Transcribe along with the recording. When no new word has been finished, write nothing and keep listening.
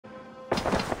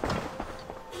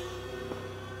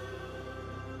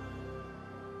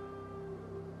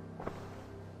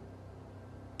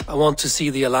I want to see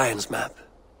the Alliance map.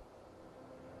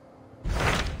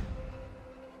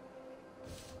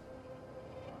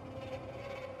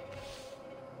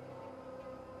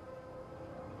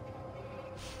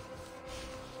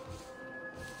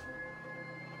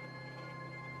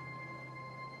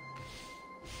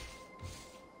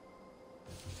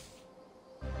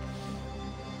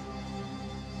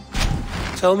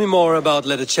 Tell me more about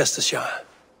Leicestershire.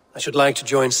 I should like to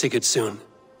join Sigurd soon.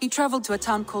 He traveled to a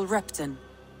town called Repton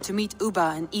to meet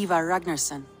Ubba and Ivar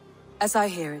Ragnarsson. As I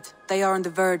hear it, they are on the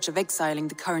verge of exiling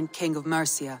the current king of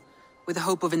Mercia, with the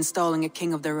hope of installing a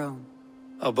king of their own.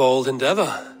 A bold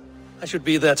endeavor. I should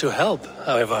be there to help,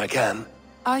 however I can.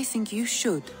 I think you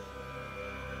should.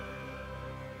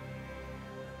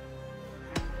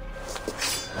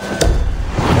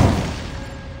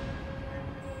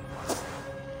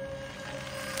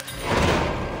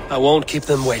 I won't keep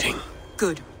them waiting.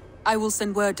 Good. I will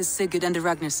send word to Sigurd and the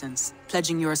Ragnarssons,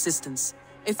 pledging your assistance.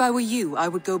 If I were you, I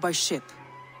would go by ship.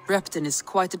 Repton is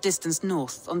quite a distance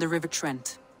north on the River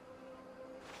Trent.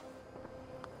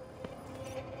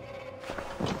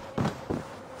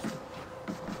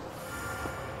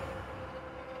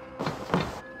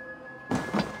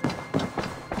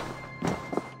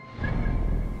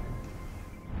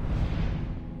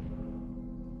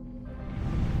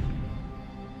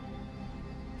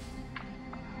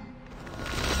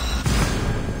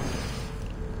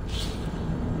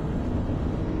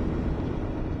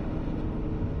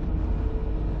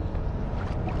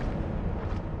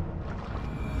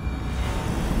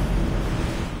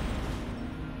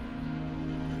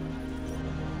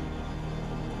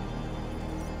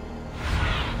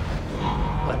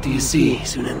 What do you see,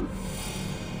 Sunan?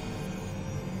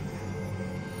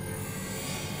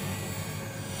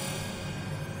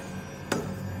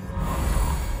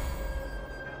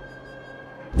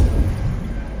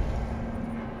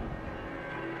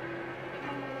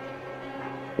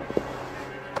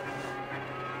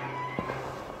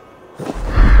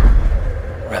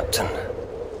 Repton.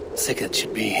 Sigurd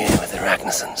should be here with the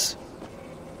Ragnarssons.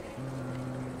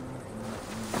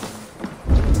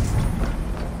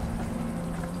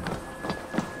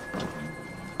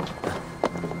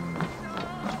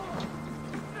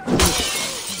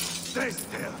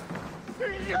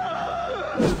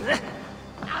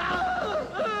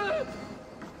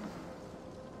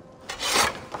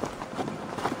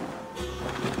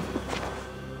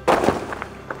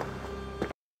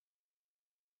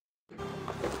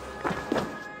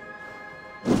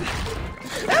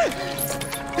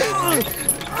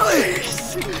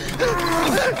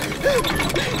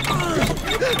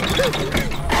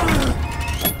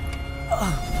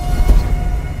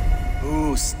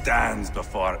 Who stands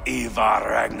before Ivar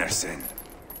Ragnarsson?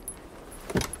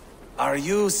 Are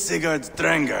you Sigurd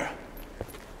Drenger?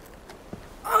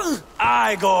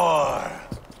 Igor!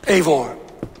 Eivor.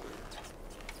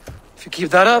 If you keep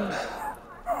that up,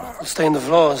 we'll stain the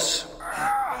floors.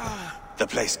 The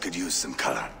place could use some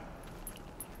color.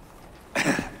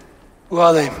 Who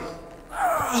are they?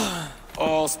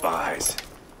 All spies.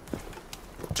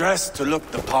 Dressed to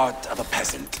look the part of a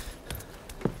peasant.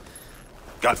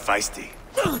 Got feisty.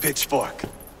 Pitchfork.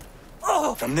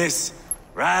 From this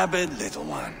rabid little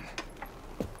one.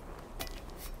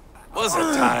 Was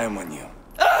a time when you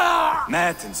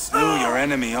met and slew your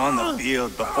enemy on the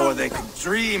field before they could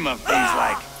dream of things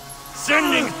like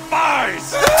sending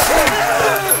spies!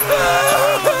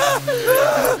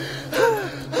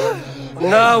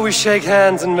 Now we shake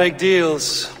hands and make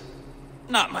deals.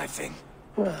 Not my thing.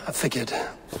 I figured.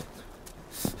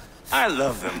 I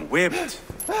love them whipped,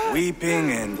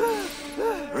 weeping, and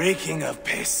reeking of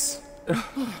piss.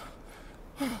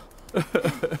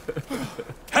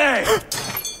 Hey!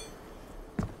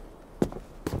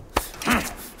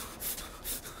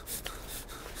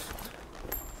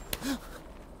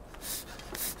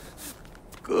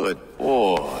 Good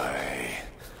boy.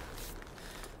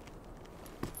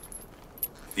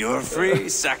 You're free,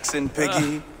 Saxon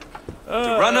piggy, to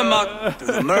run amok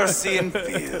through the Mercian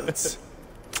fields.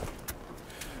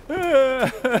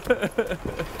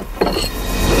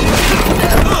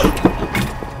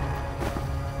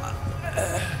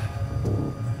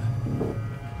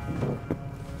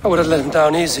 I would have let him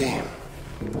down easy.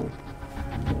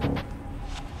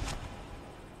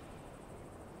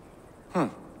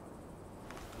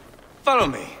 Follow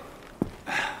me.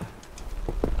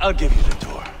 I'll give you the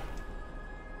tour.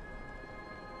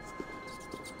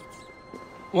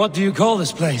 What do you call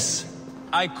this place?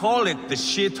 I call it the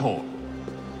shithole.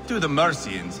 To the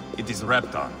Mercians, it is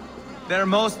Repton. Their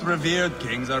most revered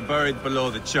kings are buried below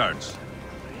the church.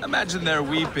 Imagine their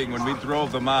weeping when we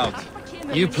drove them out.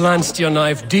 You plunged your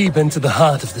knife deep into the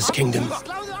heart of this kingdom.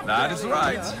 That is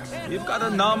right. We've got a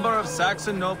number of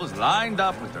Saxon nobles lined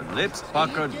up with their lips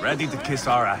puckered, ready to kiss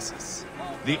our asses.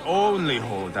 The only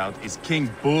holdout is King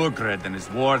Burgred and his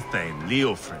war thane,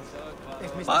 Leofrid.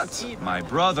 But my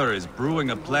brother is brewing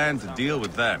a plan to deal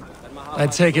with them. I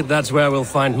take it that's where we'll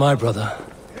find my brother.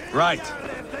 Right.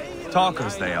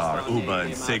 Talkers they are, Uba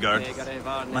and Sigurd.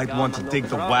 Might want to dig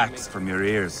the wax from your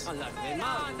ears.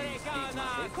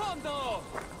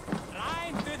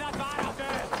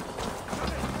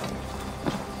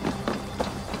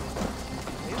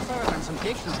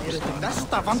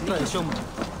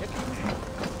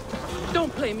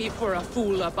 Don't play me for a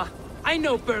fool, Abba. I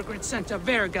know Burgred sent a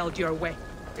Vergeld your way.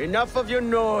 Enough of your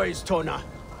noise, Tona.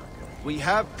 We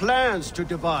have plans to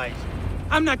divide.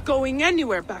 I'm not going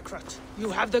anywhere, Backrot. You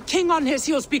have the king on his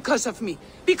heels because of me.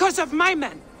 Because of my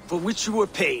men. For which you were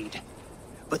paid.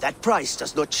 But that price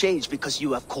does not change because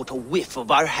you have caught a whiff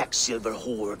of our Hacksilver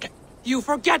hoard. You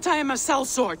forget I am a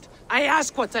sellsword. I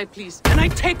ask what I please, and I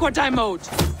take what I'm owed.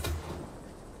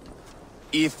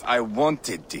 If I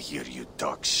wanted to hear you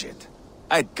talk shit,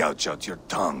 I'd gouge out your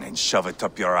tongue and shove it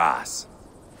up your ass.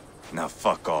 Now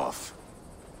fuck off.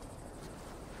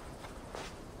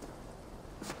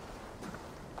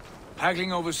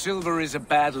 Haggling over silver is a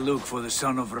bad look for the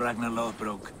son of Ragnar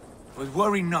Lothbrok. But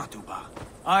worry not, Uba.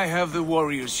 I have the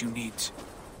warriors you need.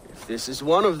 If this is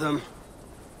one of them,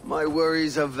 my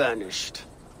worries have vanished.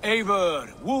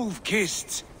 Eivor,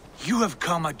 Wolf-Kissed, you have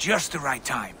come at just the right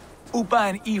time. Uba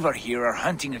and Ivar here are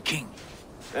hunting a king.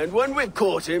 And when we've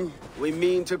caught him, we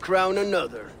mean to crown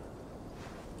another.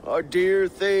 Our dear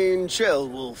Thane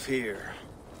Ceolwulf here.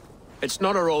 It's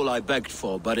not a role I begged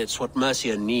for, but it's what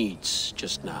Mercia needs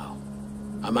just now.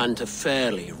 A man to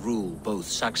fairly rule both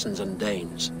Saxons and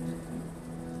Danes.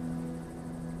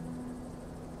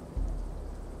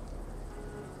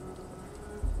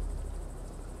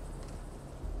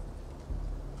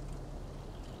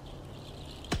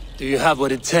 Do you have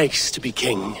what it takes to be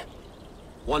king?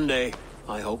 One day,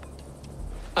 I hope.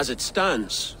 As it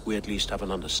stands, we at least have an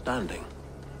understanding.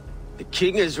 The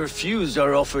king has refused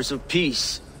our offers of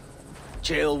peace.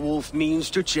 Ceolwulf means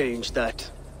to change that.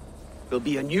 There'll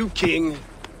be a new king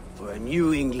for a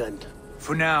new England.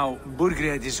 For now,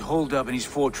 Burgred is holed up in his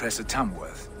fortress at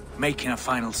Tamworth, making a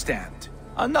final stand.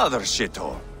 Another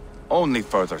shithole. Only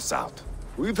further south.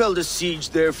 We've held a siege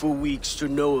there for weeks to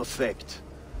no effect.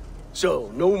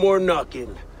 So, no more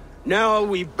knocking. Now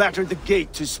we batter the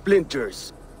gate to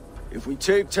splinters. If we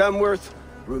take Tamworth,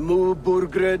 remove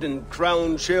Burgred and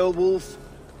crown Ceolwulf,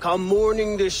 come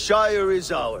morning the Shire is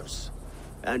ours.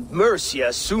 And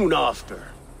Mercia soon after.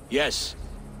 Yes,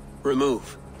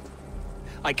 remove.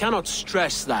 I cannot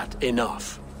stress that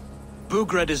enough.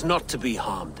 Burgred is not to be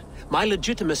harmed. My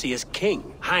legitimacy as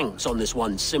king hangs on this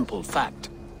one simple fact.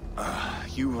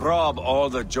 You rob all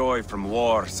the joy from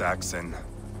war, Saxon.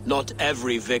 Not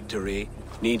every victory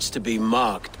needs to be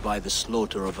marked by the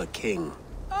slaughter of a king.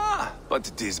 But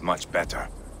it is much better.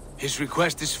 His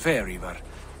request is fair, Ivar,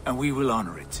 and we will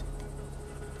honor it.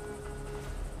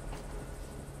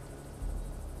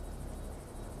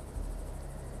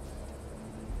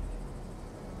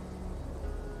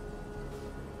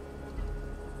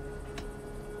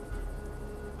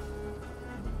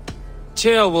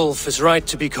 Ceolwulf is right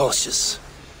to be cautious.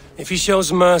 If he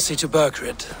shows mercy to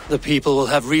Burgred, the people will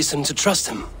have reason to trust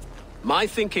him. My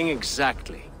thinking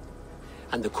exactly.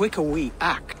 And the quicker we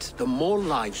act, the more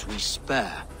lives we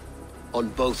spare. On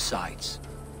both sides.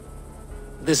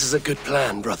 This is a good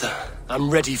plan, brother. I'm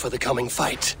ready for the coming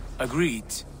fight. Agreed.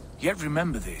 Yet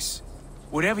remember this.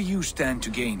 Whatever you stand to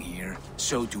gain here,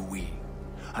 so do we.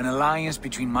 An alliance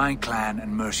between my clan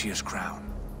and Mercia's crown.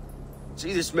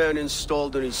 See this man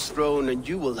installed on his throne and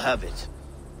you will have it.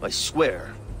 I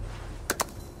swear.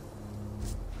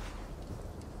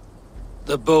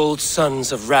 The bold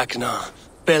sons of Ragnar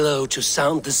bellow to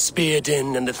sound the spear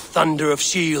din and the thunder of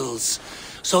shields.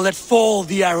 So let fall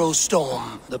the arrow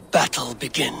storm. The battle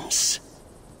begins.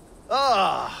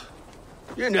 Ah!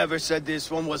 You never said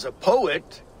this one was a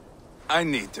poet. I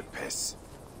need to piss.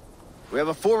 We have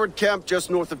a forward camp just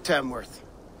north of Tamworth.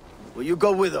 Will you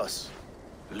go with us?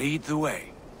 Lead the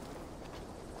way.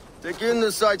 Take in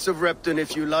the sights of Repton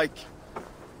if you like.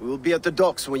 We will be at the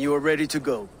docks when you are ready to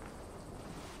go.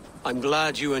 I'm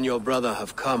glad you and your brother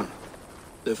have come.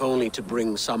 If only to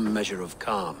bring some measure of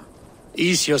calm.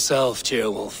 Ease yourself,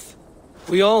 Ceolwulf.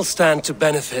 We all stand to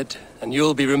benefit, and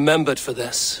you'll be remembered for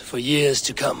this, for years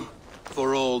to come.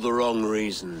 For all the wrong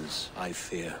reasons, I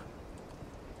fear.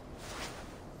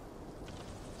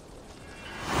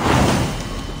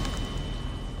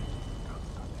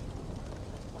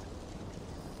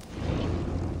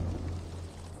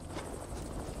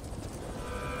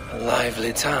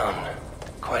 lively town.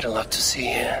 Quite a lot to see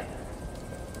here.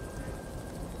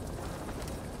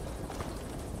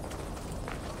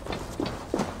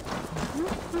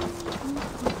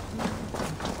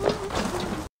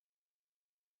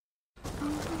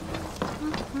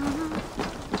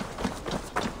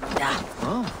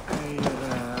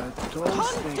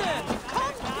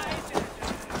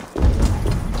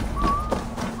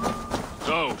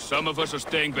 So, some of us are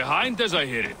staying behind as I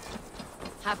hear it.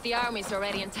 Half the army's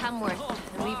already in Tamworth,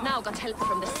 and we've now got help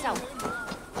from the south.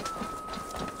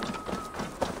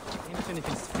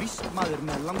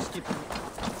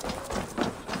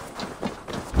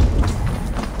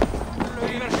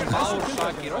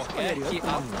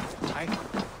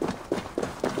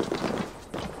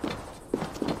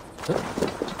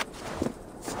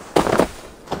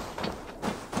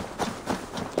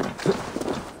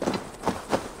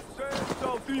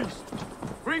 Southeast!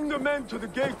 Bring the men to the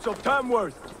gates of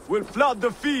Tamworth! We'll flood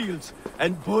the fields,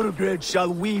 and Burgred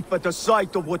shall weep at the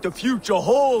sight of what the future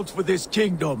holds for this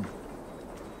kingdom.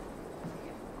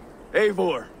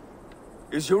 Eivor,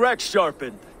 is your axe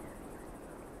sharpened?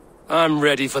 I'm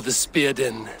ready for the spear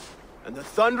din. And the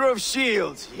thunder of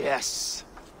shields, yes.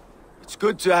 It's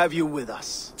good to have you with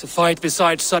us. To fight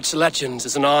beside such legends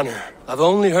is an honor. I've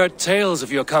only heard tales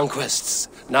of your conquests.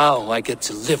 Now I get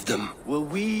to live them. We'll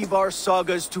weave our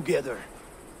sagas together,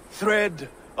 thread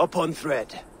upon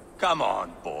thread. Come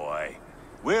on, boy.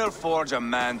 We'll forge a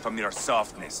man from your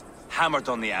softness, hammered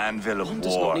on the anvil of war. One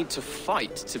does not need to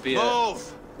fight to be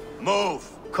Move! Move!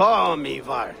 Calm,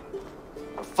 Ivar.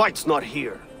 The fight's not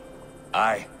here.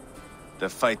 Aye. The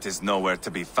fight is nowhere to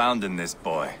be found in this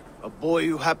boy. A boy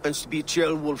who happens to be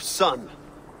Ceolwulf's son.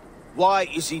 Why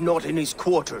is he not in his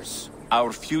quarters?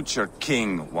 Our future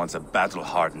king wants a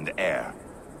battle-hardened heir.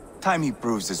 Time he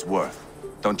proves his worth,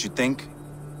 don't you think?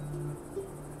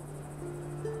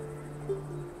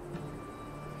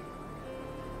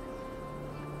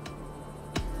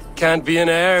 Can't be an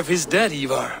heir if he's dead,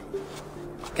 Ivar.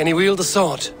 Can he wield a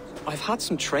sword? I've had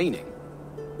some training.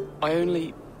 I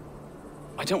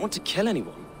don't want to kill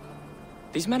anyone.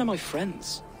 These men are my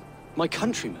friends. My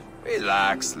countrymen.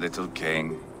 Relax, little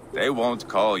king. They won't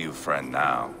call you friend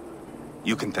now.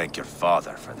 You can thank your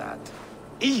father for that.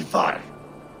 Ivar!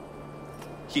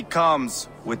 He comes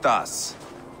with us.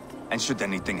 And should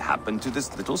anything happen to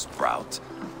this little sprout,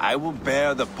 I will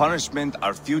bear the punishment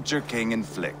our future king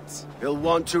inflicts. He'll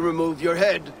want to remove your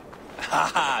head.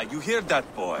 Haha, you hear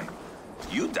that, boy?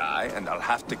 You die, and I'll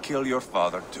have to kill your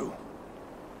father, too.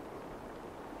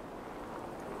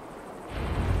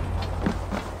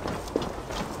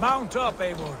 Mount up,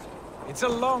 Eivor. It's a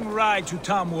long ride to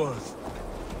Tamworth.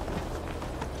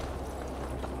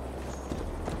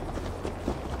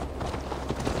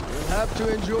 You'll have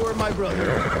to endure, my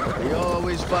brother. He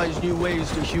always finds new ways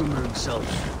to humor himself.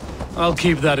 I'll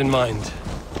keep that in mind.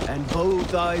 And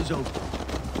both eyes open.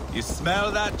 You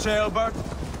smell that, Jailbird?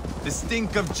 The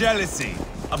stink of jealousy,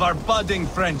 of our budding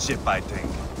friendship, I think.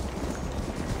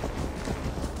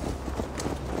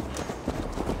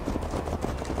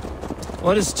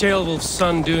 What is Ceolwulf's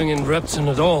son doing in Repton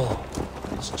at all?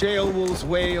 It's Ceolwulf's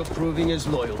way of proving his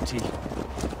loyalty.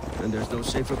 And there's no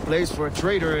safer place for a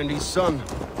traitor and his son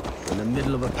in the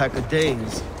middle of a pack of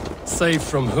Danes. Safe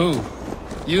from who?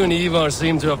 You and Ivar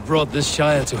seem to have brought this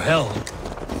Shire to hell.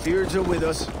 Fears are with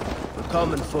us, the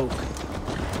common folk.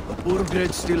 But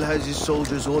Burgred still has his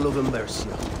soldiers all over Mercia.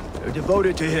 They're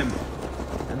devoted to him,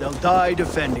 and they'll die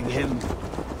defending him.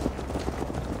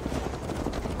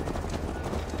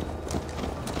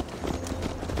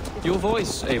 Your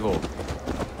voice, Eivor.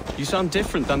 You sound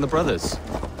different than the brothers.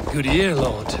 Good ear,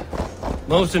 Lord.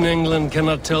 Most in England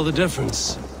cannot tell the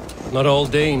difference. Not all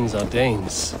Danes are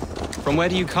Danes. From where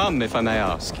do you come, if I may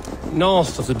ask?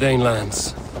 North of the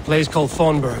Danelands. A place called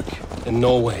Thornburg, in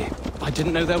Norway. I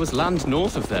didn't know there was land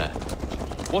north of there.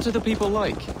 What are the people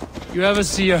like? You ever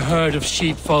see a herd of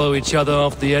sheep follow each other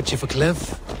off the edge of a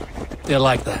cliff? They're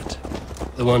like that.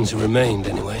 The ones who remained,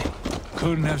 anyway.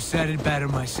 Couldn't have said it better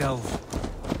myself.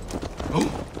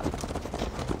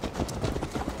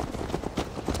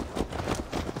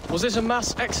 Was it a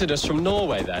mass exodus from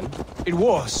Norway, then? It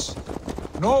was.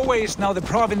 Norway is now the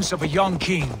province of a young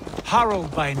king, Harald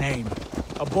by name.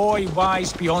 A boy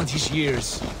wise beyond his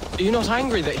years. Are you not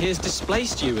angry that he has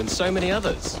displaced you and so many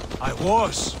others? I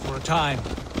was, for a time.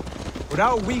 But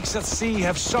our weeks at sea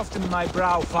have softened my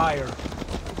brow fire.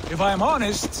 If I am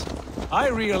honest, I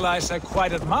realize I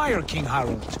quite admire King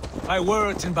Harald. By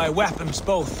words and by weapons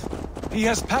both. He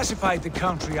has pacified the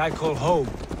country I call home.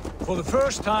 For the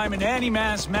first time in any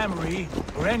man's memory,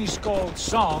 or any skald's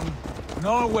song,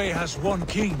 Norway has one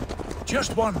king.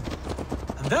 Just one.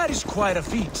 And That is quite a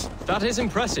feat. That is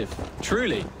impressive,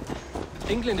 truly.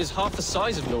 England is half the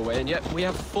size of Norway, and yet we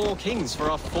have 4 kings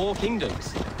for our 4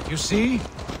 kingdoms. You see?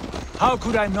 How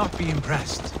could I not be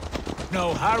impressed?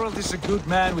 No, Harold is a good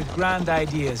man with grand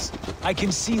ideas. I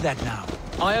can see that now.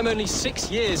 I am only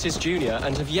 6 years his junior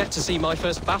and have yet to see my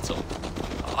first battle.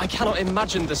 I cannot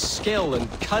imagine the skill and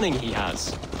cunning he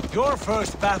has. Your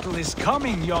first battle is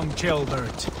coming, young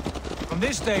Gilbert. From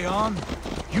this day on,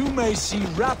 you may see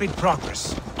rapid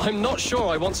progress. I'm not sure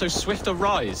I want so swift a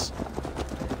rise.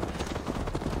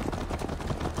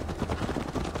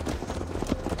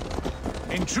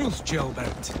 In truth,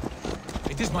 Gilbert,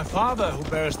 it is my father who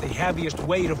bears the heaviest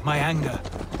weight of my anger,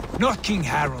 not King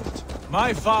Harold.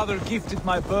 My father gifted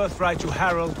my birthright to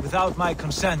Harold without my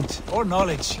consent or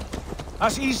knowledge,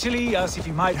 as easily as if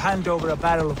he might hand over a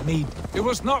barrel of mead. It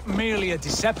was not merely a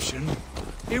deception,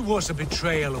 it was a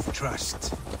betrayal of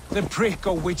trust, the prick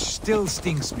of which still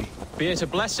stings me. Be it a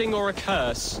blessing or a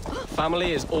curse,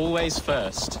 family is always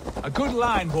first. A good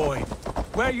line, boy.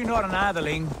 Were you not an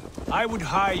atheling, I would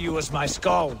hire you as my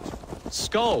skald.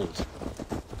 Skald?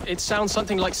 It sounds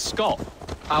something like Scott,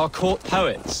 our court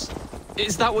poets.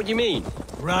 Is that what you mean?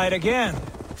 Right again.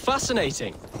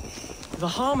 Fascinating. The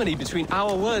harmony between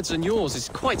our words and yours is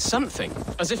quite something.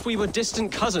 As if we were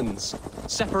distant cousins,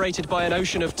 separated by an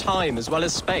ocean of time as well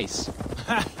as space.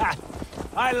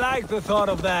 I like the thought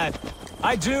of that.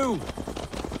 I do.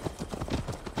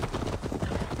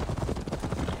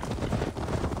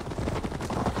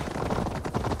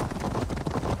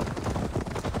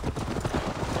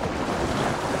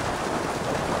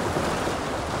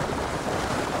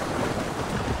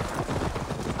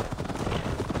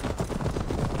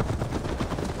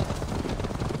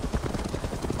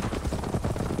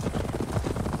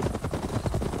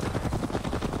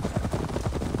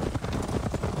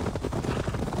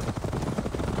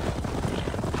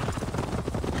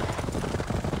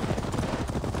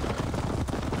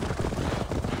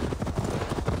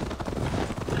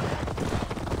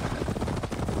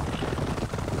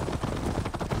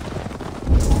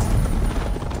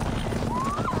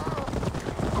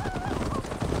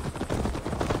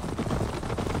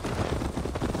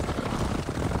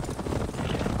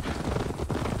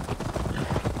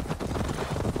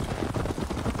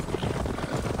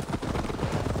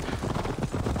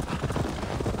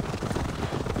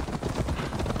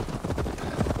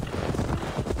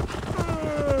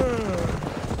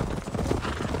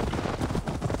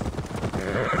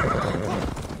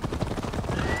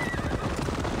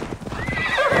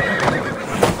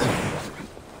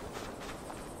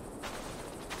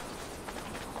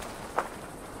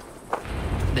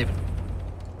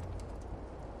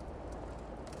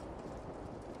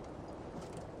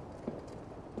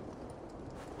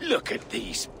 Look at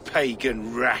these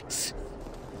pagan rats.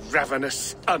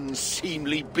 Ravenous,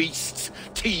 unseemly beasts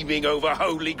teeming over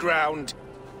holy ground.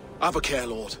 Have a care,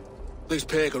 Lord. These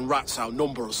pagan rats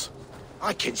outnumber us.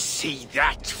 I can see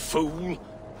that, fool.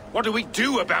 What do we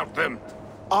do about them?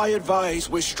 I advise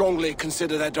we strongly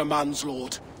consider their demands,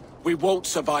 Lord. We won't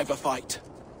survive a fight.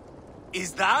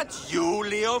 Is that you,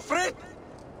 Leofrid?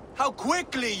 How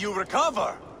quickly you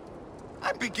recover!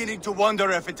 I'm beginning to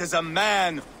wonder if it is a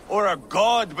man or a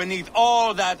god beneath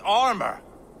all that armor.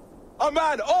 A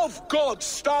man of God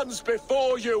stands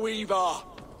before you, Ivar.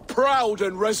 Proud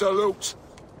and resolute.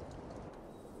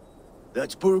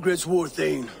 That's Burgred's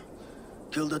Warthane.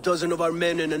 Killed a dozen of our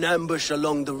men in an ambush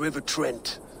along the River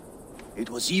Trent. It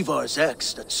was Ivar's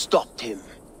axe that stopped him.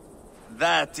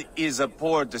 That is a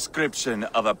poor description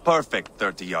of a perfect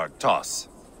 30-yard toss.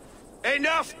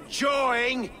 Enough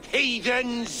jawing,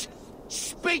 heathens!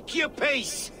 Speak your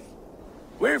peace!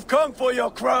 We've come for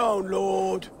your crown,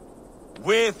 Lord.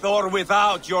 With or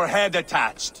without your head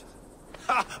attached.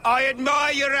 I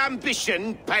admire your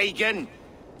ambition, pagan.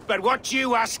 But what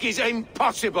you ask is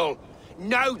impossible.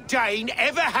 No Dane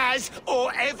ever has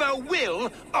or ever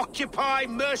will occupy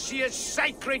Mercia's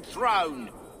sacred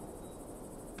throne.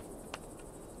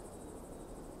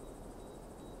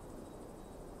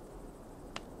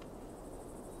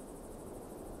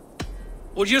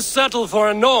 Would you settle for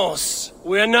a Norse?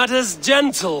 We're not as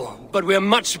gentle, but we're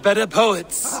much better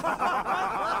poets.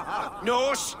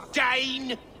 Norse,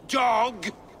 Dane, dog.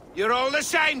 You're all the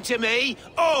same to me.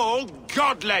 All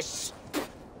godless.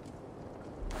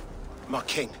 My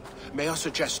king, may I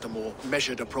suggest a more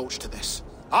measured approach to this?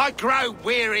 I grow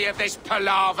weary of this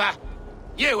palaver.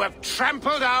 You have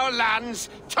trampled our lands,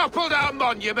 toppled our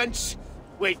monuments.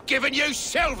 We've given you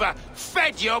silver,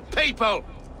 fed your people.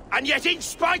 And yet, in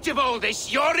spite of all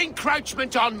this, your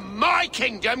encroachment on my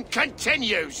kingdom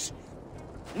continues.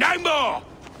 No more!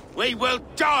 We will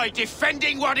die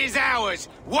defending what is ours,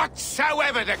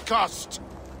 whatsoever the cost.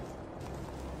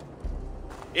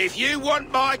 If you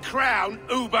want my crown,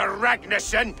 Uber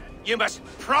Ragnarsson, you must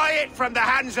pry it from the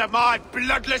hands of my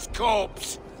bloodless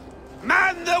corpse.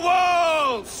 Man the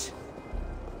walls!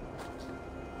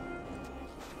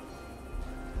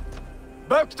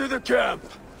 Back to the camp.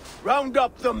 Round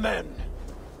up the men.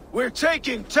 We're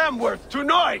taking Tamworth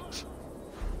tonight!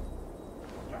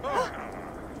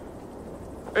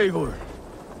 Eivor,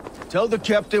 tell the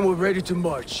captain we're ready to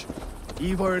march.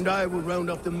 Ivar and I will round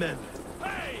up the men.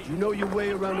 You know your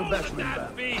way around a battering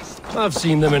ram. I've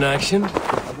seen them in action.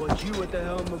 I want you at the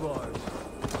helm of ours.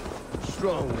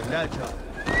 Strong and agile.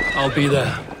 I'll be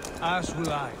there. As will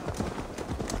I.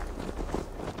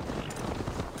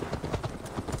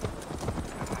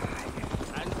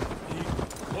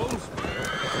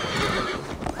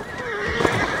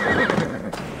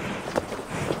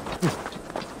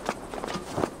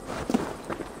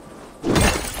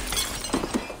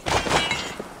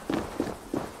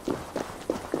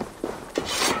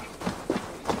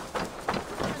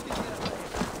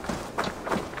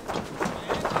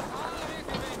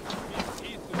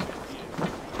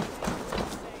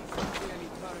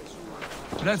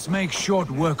 Let's make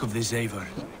short work of this, Eivor.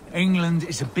 England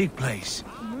is a big place.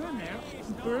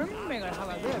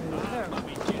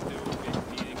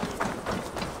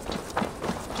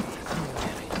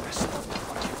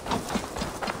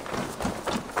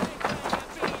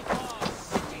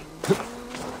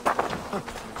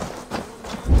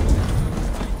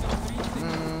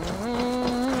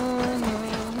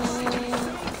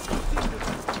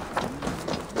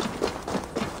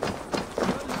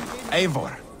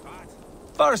 Eivor.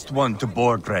 First one to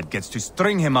Borgred gets to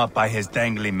string him up by his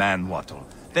dangly man-wattle,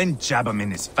 then jab him in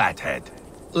his fat head.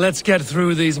 Let's get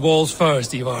through these walls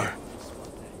first, Ivar.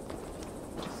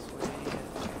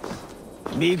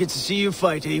 Me get to see you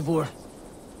fight, Eivor.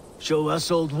 Show us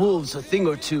old wolves a thing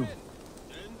or two.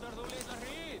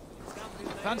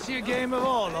 Fancy a game of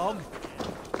Orlog?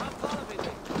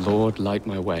 Lord, light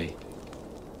my way.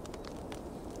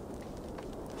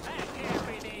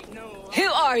 Who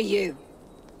are you?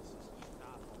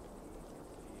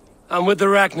 I'm with the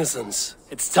Ragnarssons.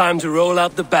 It's time to roll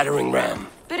out the battering ram.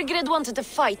 Birgrid wanted to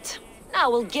fight. Now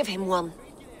we'll give him one.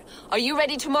 Are you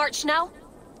ready to march now?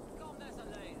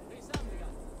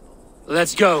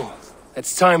 Let's go.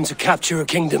 It's time to capture a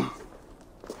kingdom.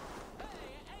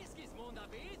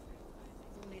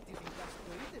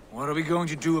 What are we going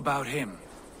to do about him?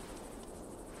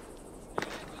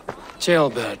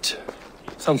 Jailbird.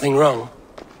 Something wrong?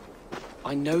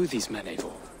 I know these men,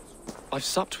 Eivor. I've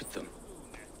supped with them.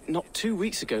 Not 2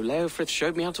 weeks ago, Leofrith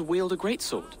showed me how to wield a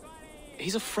greatsword.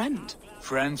 He's a friend.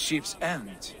 Friendships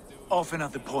end, often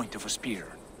at the point of a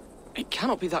spear. It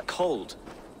cannot be that cold.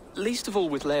 Least of all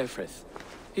with Leofrith.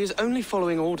 He is only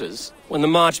following orders. When the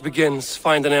march begins,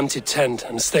 find an empty tent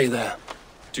and stay there.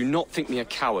 Do not think me a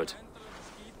coward.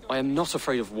 I am not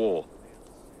afraid of war.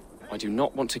 I do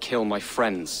not want to kill my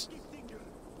friends.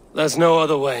 There's no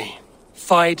other way.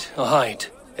 Fight or hide.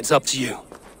 It's up to you.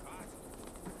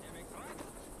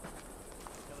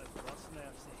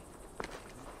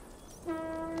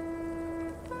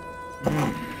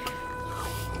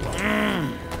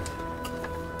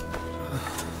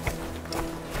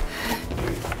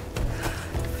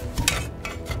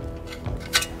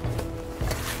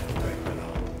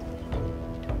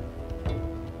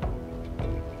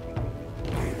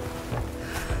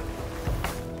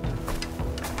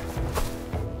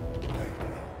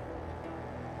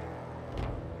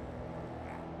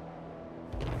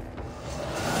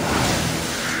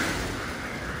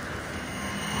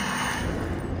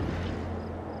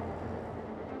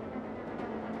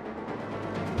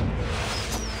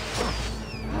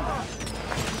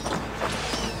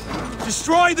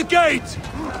 Destroy the gate!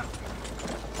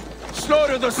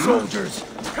 Slaughter the soldiers!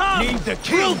 Come! Need the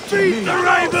king We'll to beat lead. the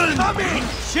raven! Coming!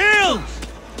 Shield!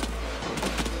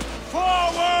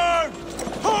 Forward!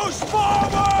 Push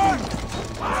forward!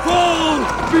 Fall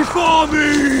before me!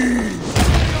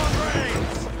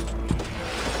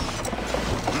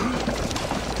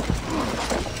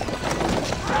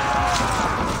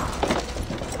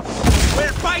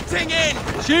 We're fighting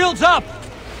in! Shields up!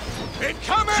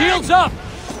 Incoming! Shields up!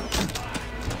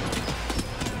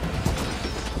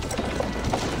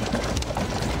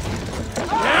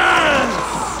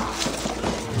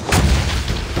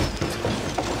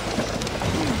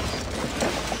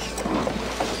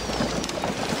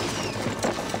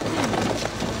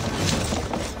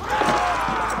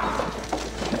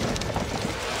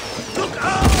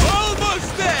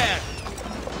 Almost there!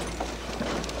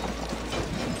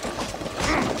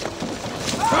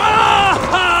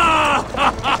 Ah!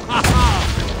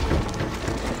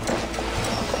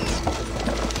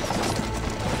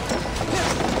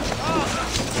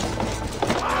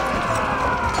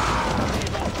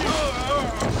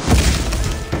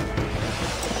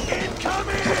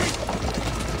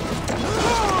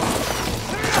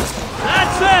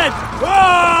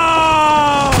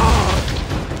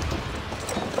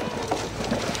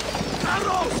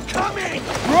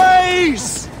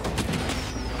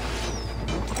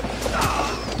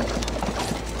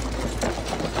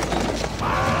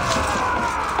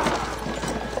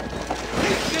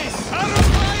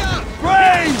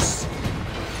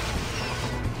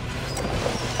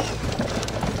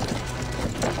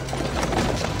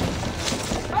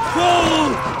 fall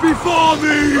before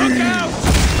me! Look out!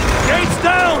 Gates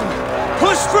down!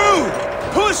 Push through!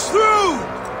 Push through!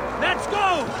 Let's go!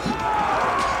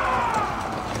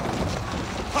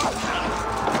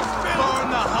 Burn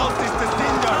the houses to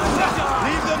cinder!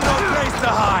 Leave them no place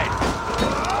to hide!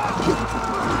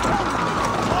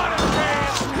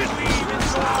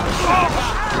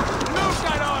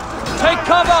 Take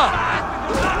cover!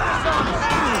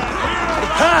 The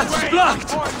path's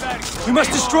blocked! We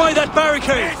must destroy that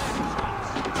barricade!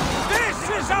 This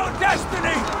is our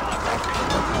destiny!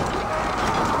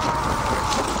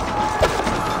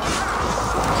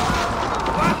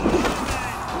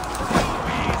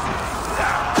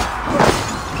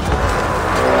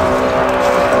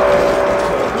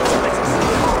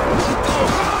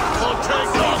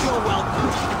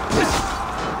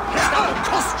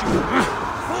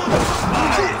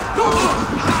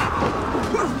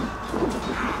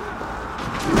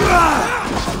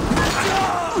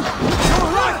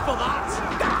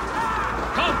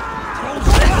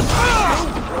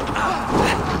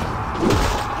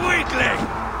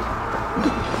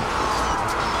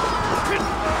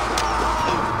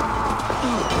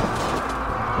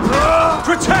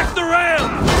 Protect the ram!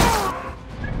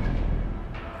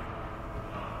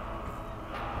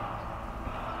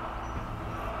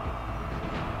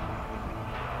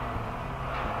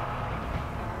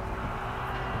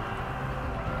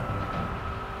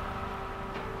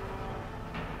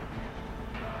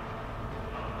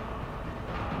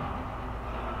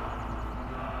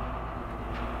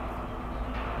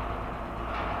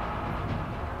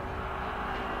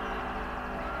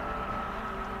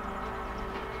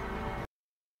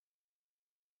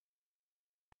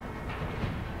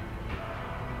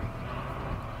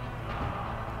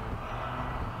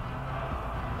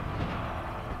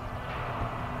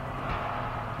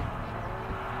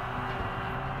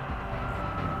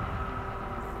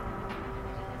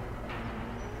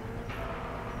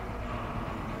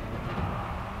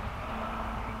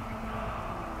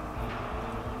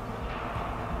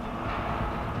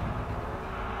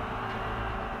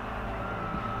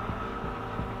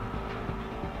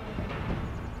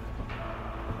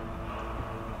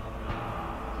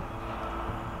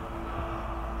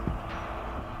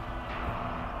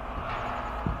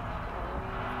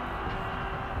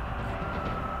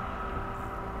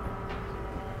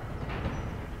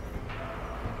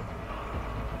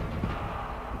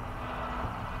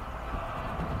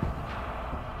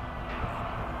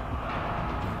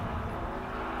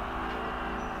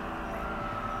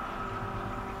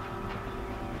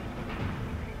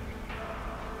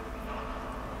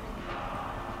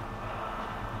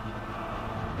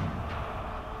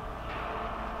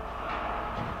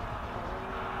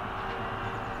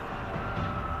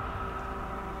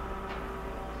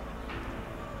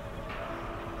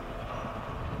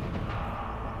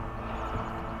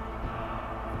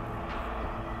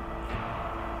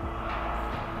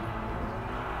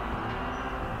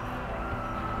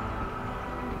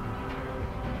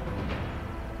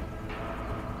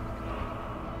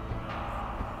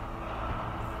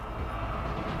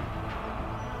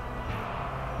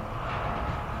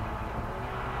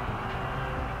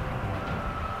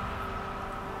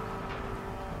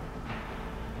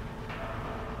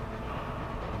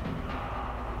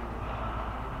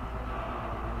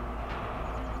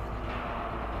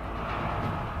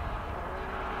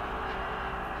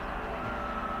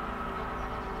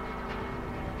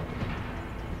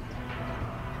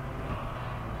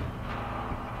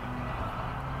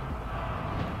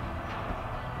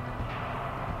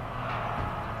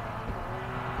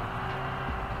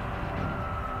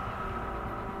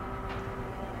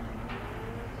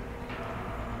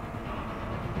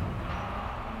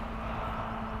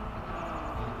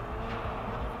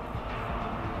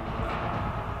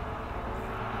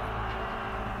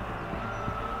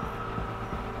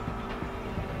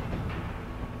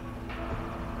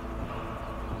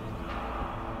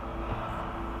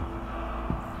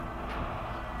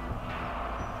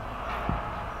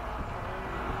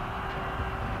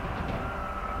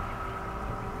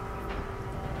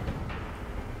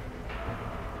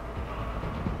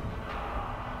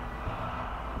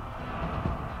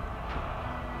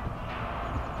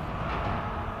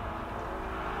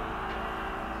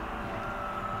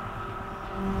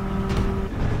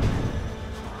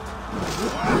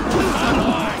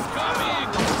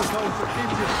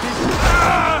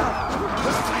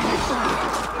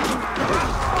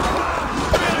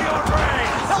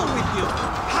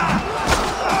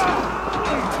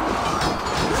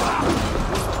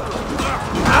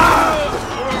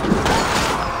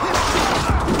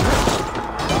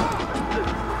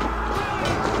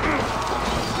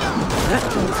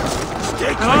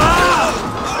 Stay clear!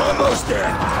 Almost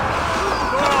there!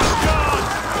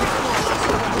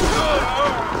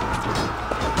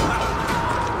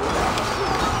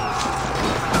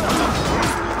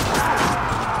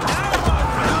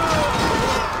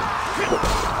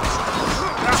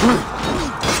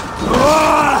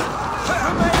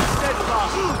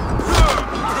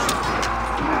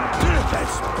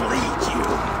 Let's bleed you!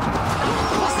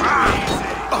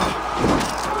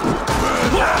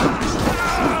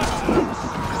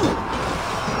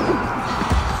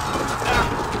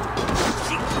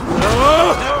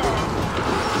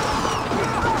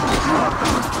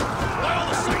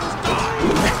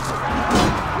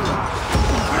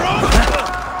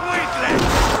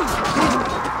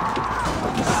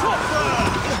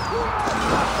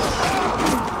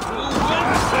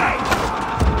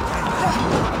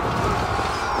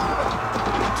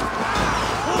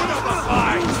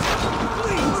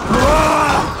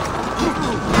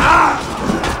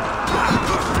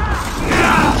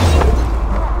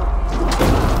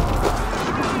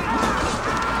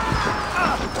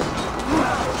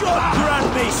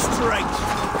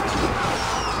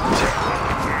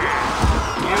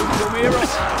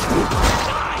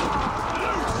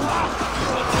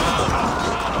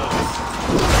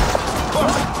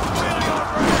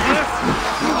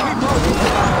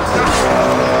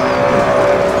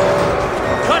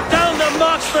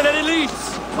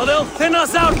 Or they'll thin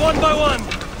us out one by one!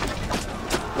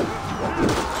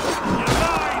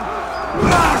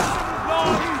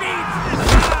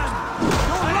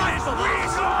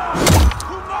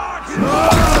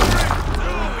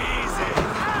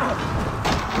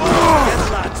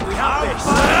 Yes, lads, we have this!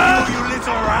 You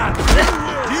little rat!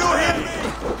 Do you hear me?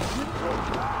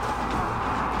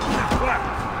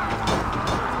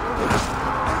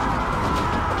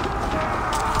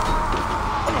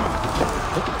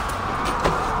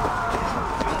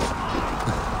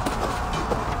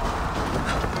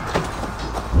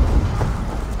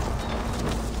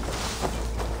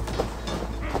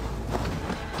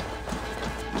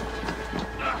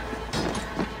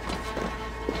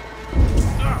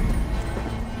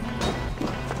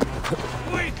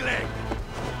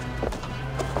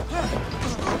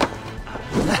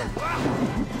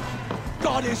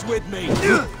 God is with me!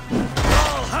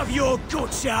 I'll have your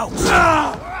guts out!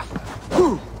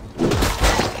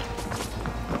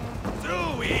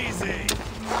 Too easy!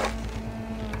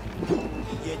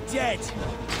 You're dead!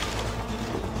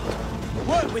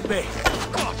 Work with me!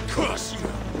 God curse you!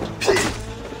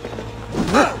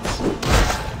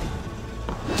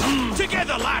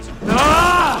 Together, lad!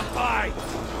 Fight!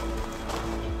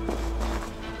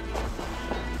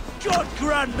 God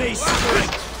grant me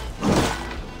strength!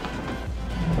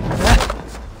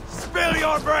 Spill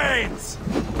your brains!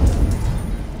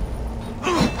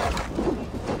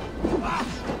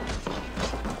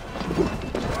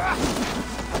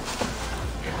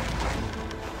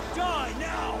 Die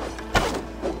now!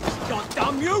 God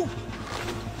damn you!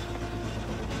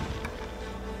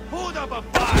 Hold up a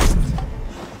fight!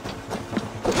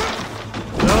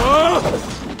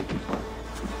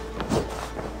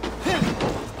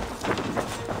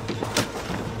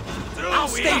 I'll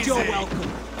stage your welcome!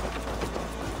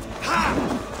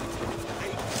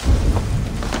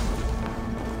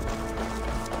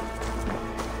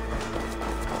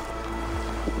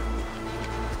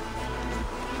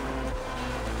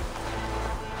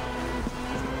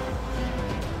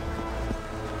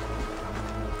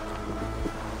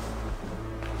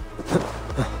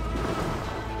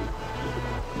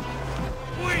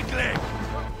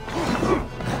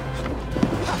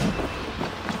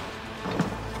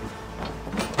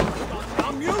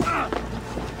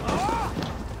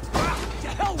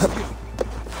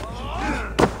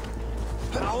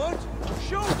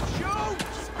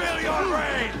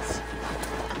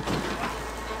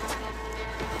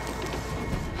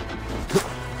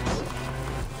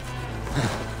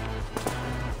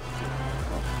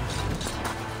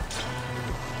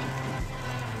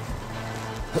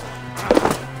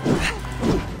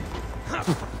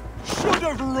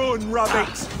 Run,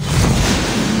 rabbit!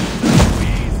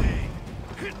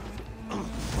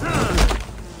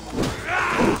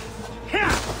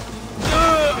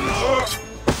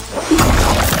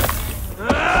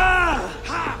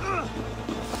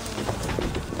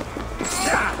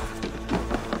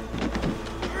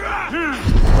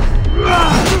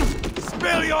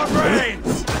 Spill your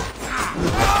brains!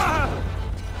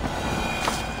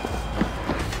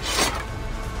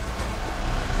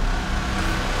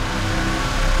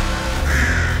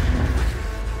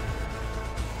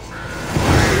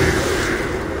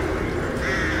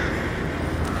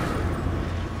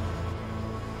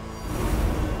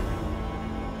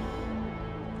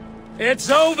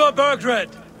 It's over, Burgred!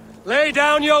 Lay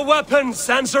down your weapons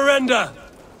and surrender!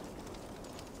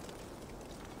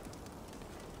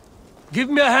 Give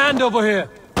me a hand over here!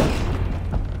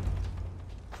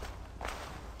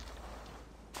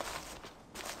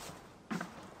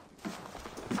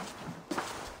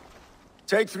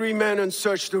 Take 3 men and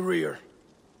search the rear.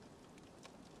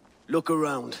 Look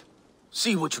around.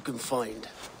 See what you can find.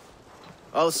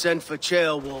 I'll send for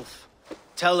Ceolwulf.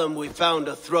 Tell him we found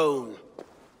a throne.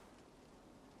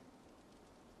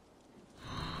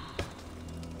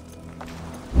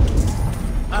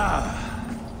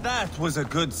 That was a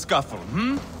good scuffle,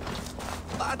 hmm?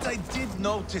 But I did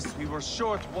notice we were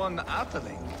short one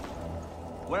atheling.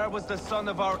 Where was the son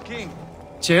of our king?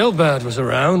 Ceolbad was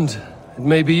around.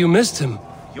 Maybe you missed him.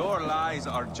 Your lies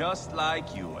are just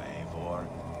like you,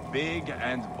 Eivor. Big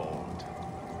and bold.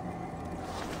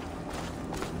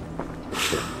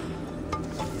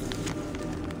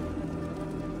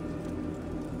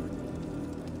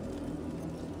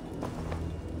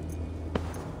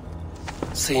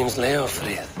 Seems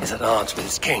Leofrith is at odds with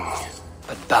his king,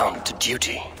 but bound to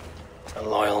duty. A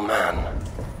loyal man.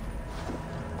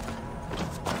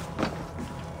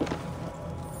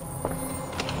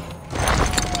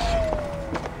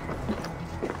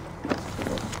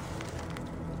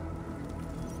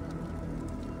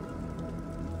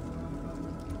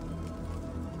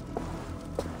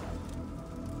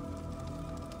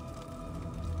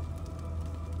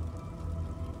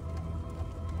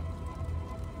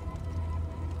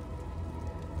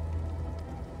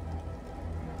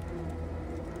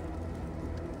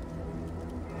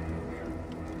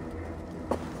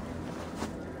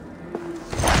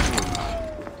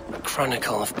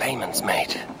 Chronicle of payments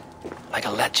made. Like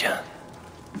a ledger.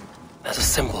 There's a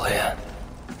symbol here.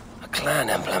 A clan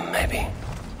emblem, maybe.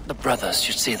 The brothers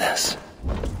should see this.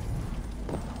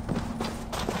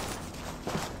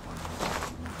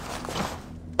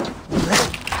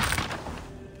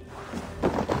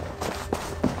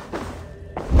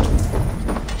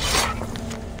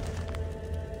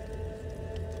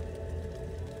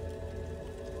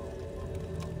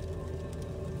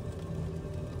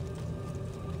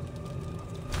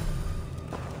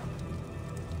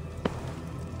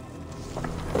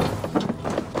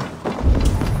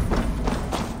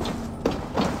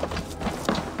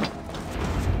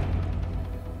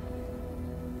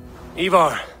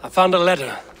 Ivar, I found a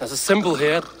letter. There's a symbol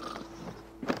here.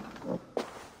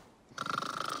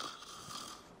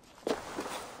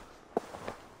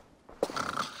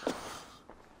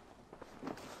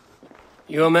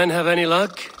 Your men have any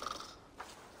luck?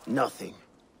 Nothing.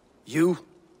 You?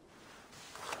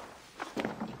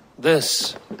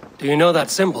 This. Do you know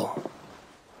that symbol?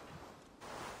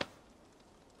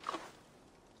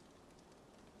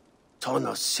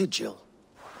 Tana's sigil.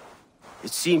 It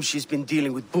seems she's been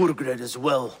dealing with Burgred as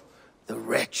well. The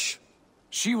wretch.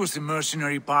 She was the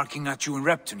mercenary barking at you in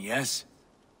Repton, yes?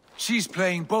 She's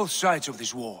playing both sides of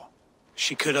this war.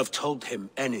 She could have told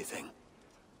him anything.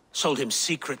 Sold him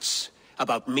secrets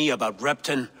about me, about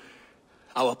Repton,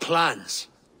 our plans.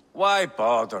 Why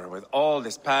bother with all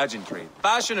this pageantry?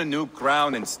 Fashion a new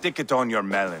crown and stick it on your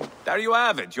melon. There you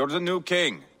have it, you're the new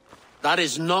king. That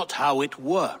is not how it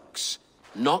works.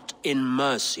 Not in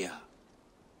Mercia.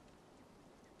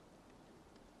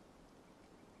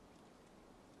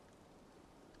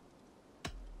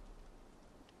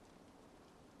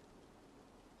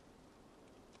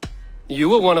 You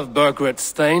were one of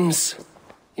Burgred's thanes.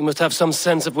 He must have some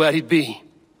sense of where he'd be.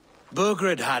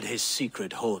 Burgred had his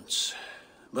secret haunts,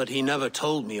 but he never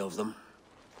told me of them.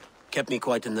 Kept me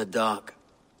quite in the dark.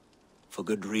 For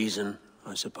good reason,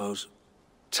 I suppose.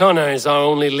 Tana is our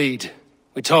only lead.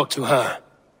 We talked to her.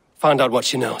 Find out what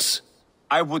she knows.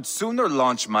 I would sooner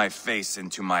launch my face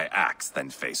into my axe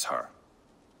than face her.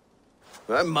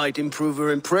 That might improve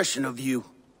her impression of you.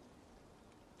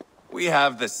 We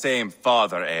have the same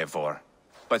father, Eivor,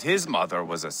 but his mother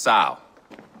was a sow.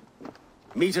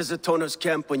 Meet us at Tana's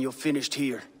camp when you're finished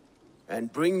here.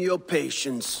 And bring your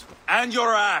patience. And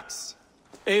your axe!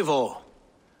 Eivor,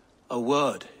 a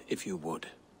word, if you would.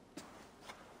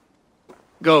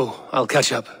 Go, I'll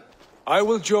catch up. I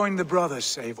will join the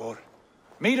brothers, Eivor.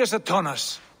 Meet us at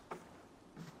Tana's.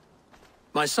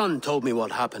 My son told me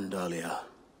what happened earlier,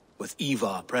 with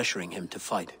Ivar pressuring him to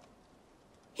fight.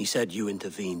 He said you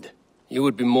intervened. You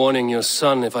would be mourning your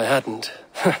son if I hadn't.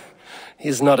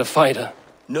 He's not a fighter.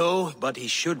 No, but he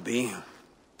should be.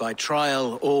 By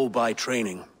trial or by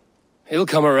training. He'll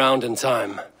come around in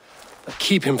time. But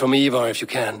keep him from Ivar if you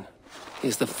can.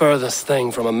 He's the furthest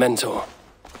thing from a mentor.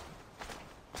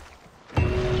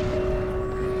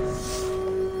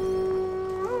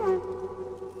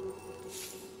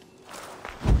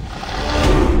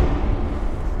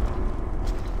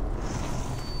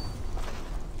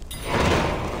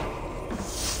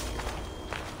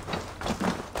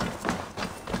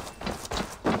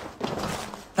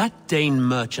 Dane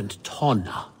merchant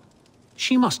Tonna.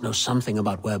 She must know something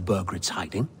about where Burgred's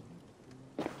hiding.